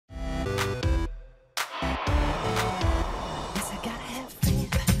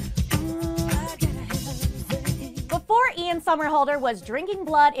Before Ian Somerhalder was drinking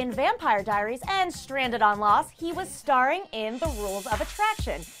blood in Vampire Diaries and stranded on Lost, he was starring in The Rules of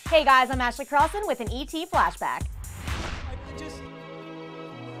Attraction. Hey guys, I'm Ashley Crossan with an ET flashback. I just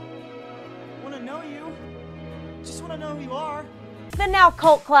want to know you. Just want to know who you are. The now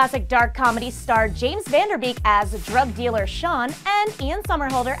cult classic dark comedy starred James Van Der Beek as drug dealer Sean and Ian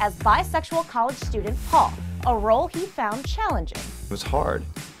Somerhalder as bisexual college student Paul, a role he found challenging. It was hard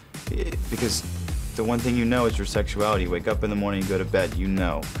because the one thing you know is your sexuality. You wake up in the morning, you go to bed, you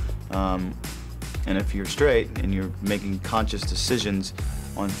know. And if you're straight and you're making conscious decisions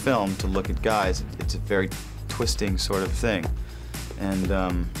on film to look at guys, it's a very twisting sort of thing.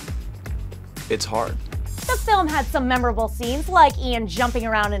 And it's hard. The film had some memorable scenes like Ian jumping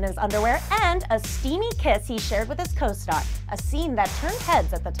around in his underwear and a steamy kiss he shared with his co-star, a scene that turned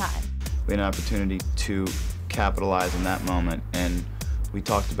heads at the time. We had an opportunity to capitalize on that moment, and we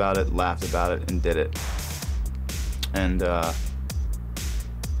talked about it, laughed about it, and did it. And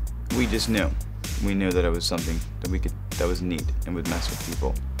we just knew. We knew that it was something that was neat and would mess with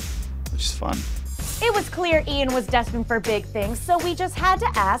people, which is fun. It was clear Ian was destined for big things, so we just had to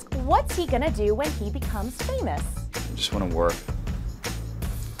ask, what's he gonna do when he becomes famous? I just want to work.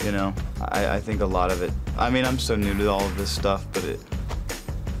 You know, I think a lot of it, I mean, I'm so new to all of this stuff, but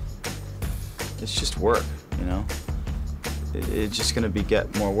it's just work, you know? It's just gonna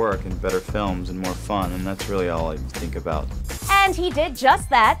get more work and better films and more fun, and that's really all I think about. And he did just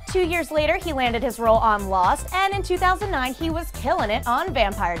that. 2 years later, he landed his role on Lost, and in 2009, he was killing it on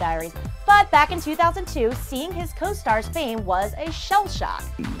Vampire Diaries. But back in 2002, seeing his co-star's fame was a shell shock.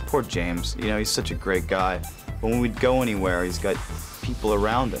 Poor James, you know, he's such a great guy. But when we'd go anywhere, he's got people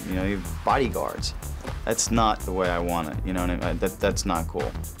around him, you know, he has bodyguards. That's not the way I want it, you know what I mean? That's not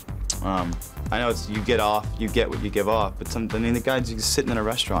cool. I know it's, you get off, you get what you give off, but I mean, the guy's just sitting in a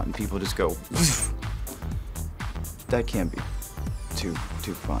restaurant and people just go, that can't be too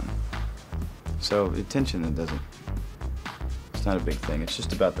fun. So attention, it's not a big thing, it's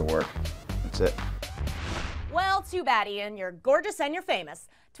just about the work. That's it. Well, too bad, Ian. You're gorgeous and you're famous.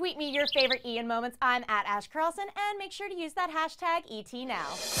 Tweet me your favorite Ian moments. I'm at Ash Crossan, and make sure to use that hashtag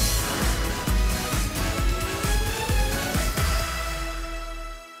ETNow.